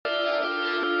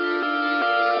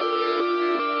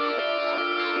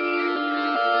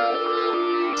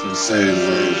Insane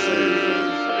world.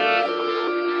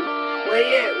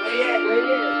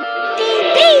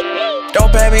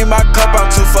 Don't pay me my cup, I'm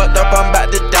too fucked up, I'm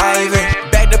about to dive in.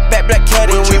 Back to back black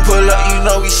caddy, when we pull up, you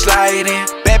know we sliding.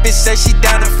 Bad bitch say she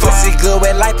down to pussy good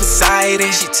wet like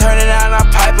Poseidon. She turning out our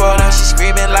pipe on her, she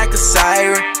screaming like a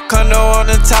siren. Condo on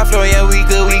the top floor, yeah we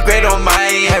good, we great on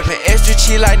mine. Having extra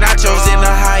cheese like nachos in the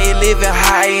high, living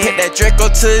high. Hit that Draco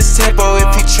to his tempo,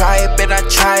 if he try it, bet I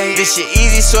try it. This shit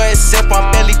easy, so it's simple,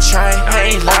 I'm barely trying,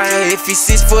 I ain't lying. If he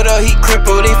 6 foot up, he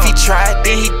crippled, if he try it,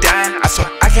 then he dying. I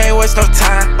swear I can't waste no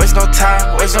time, waste no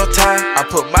time, waste no time. I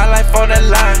put my life on the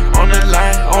line, on the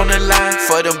line, on the line.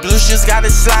 For them blue shits, gotta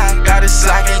slide,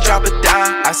 can't drop it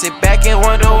down. I sit back and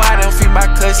wonder why don't feed my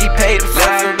cuz he paid to fly.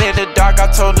 Left him in the dark, I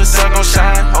told the sun gon'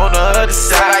 shine on the other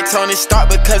side. Like Tony Stark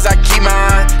because I keep my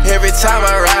eye every time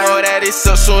I ride. Know that it's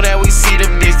up soon that we see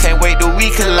them niggas, can't wait till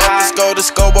we collide. Let's go to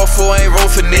Scobo, fool ain't roll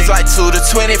for niggas like 2 to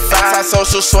 25. I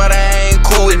social sweater, I ain't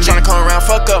cool with tryna come around,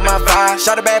 fuck up my vibe.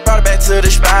 Shot it back, brought it back to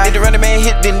the spot. Did the running man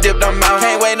hit, then dipped on mouth.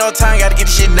 Can't wait no time, gotta get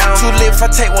this shit down. Too lit if I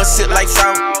take one sip like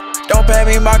salt. Don't pay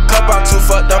me my cup, I'm too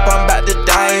fucked up, I'm about to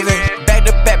dive in. Back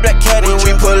to back black caddy, when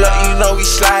we pull up, you know we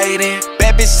sliding.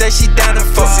 Bad bitch say she down to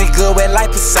pussy good wet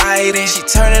like Poseidon. She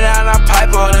turning out our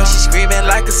pipe on her, she screaming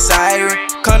like a siren.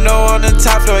 Condo on the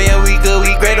top floor, yeah we good,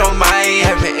 we great on mine.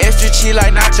 Having extra cheese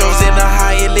like nachos in the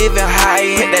high, living high.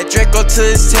 Hit that Draco to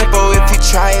his tempo, if he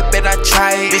try it, bet I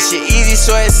try it. This shit easy,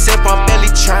 so it's simple, I'm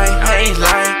barely trying, I ain't